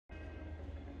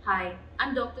Hi,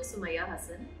 I'm Dr. Sumaya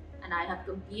Hassan and I have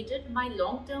completed my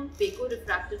long-term Phaco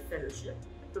Refractive Fellowship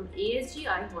from ASG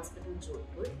Eye Hospital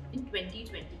Jodhpur in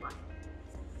 2021.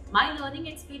 My learning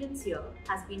experience here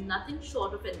has been nothing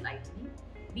short of enlightening,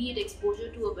 be it exposure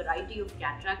to a variety of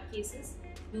cataract cases,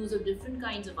 use of different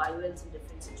kinds of IOLs in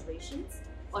different situations,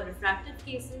 or refractive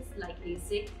cases like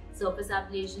LASIK, surface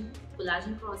ablation,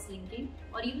 collagen cross-linking,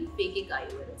 or even phakic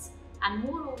IOLs, and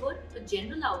moreover, a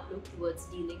general outlook towards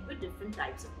dealing with different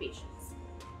types of patients.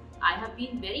 I have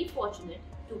been very fortunate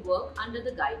to work under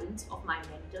the guidance of my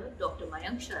mentor, Dr.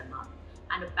 Mayank Sharma,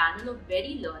 and a panel of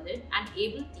very learned and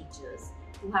able teachers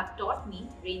who have taught me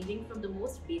ranging from the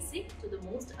most basic to the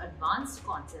most advanced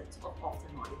concepts of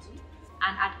ophthalmology,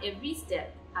 and at every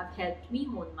step have helped me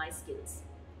hone my skills.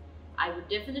 I would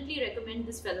definitely recommend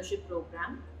this fellowship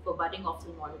program for budding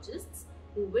ophthalmologists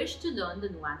who wish to learn the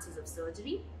nuances of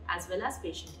surgery as well as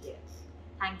patient care.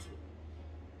 Thank you.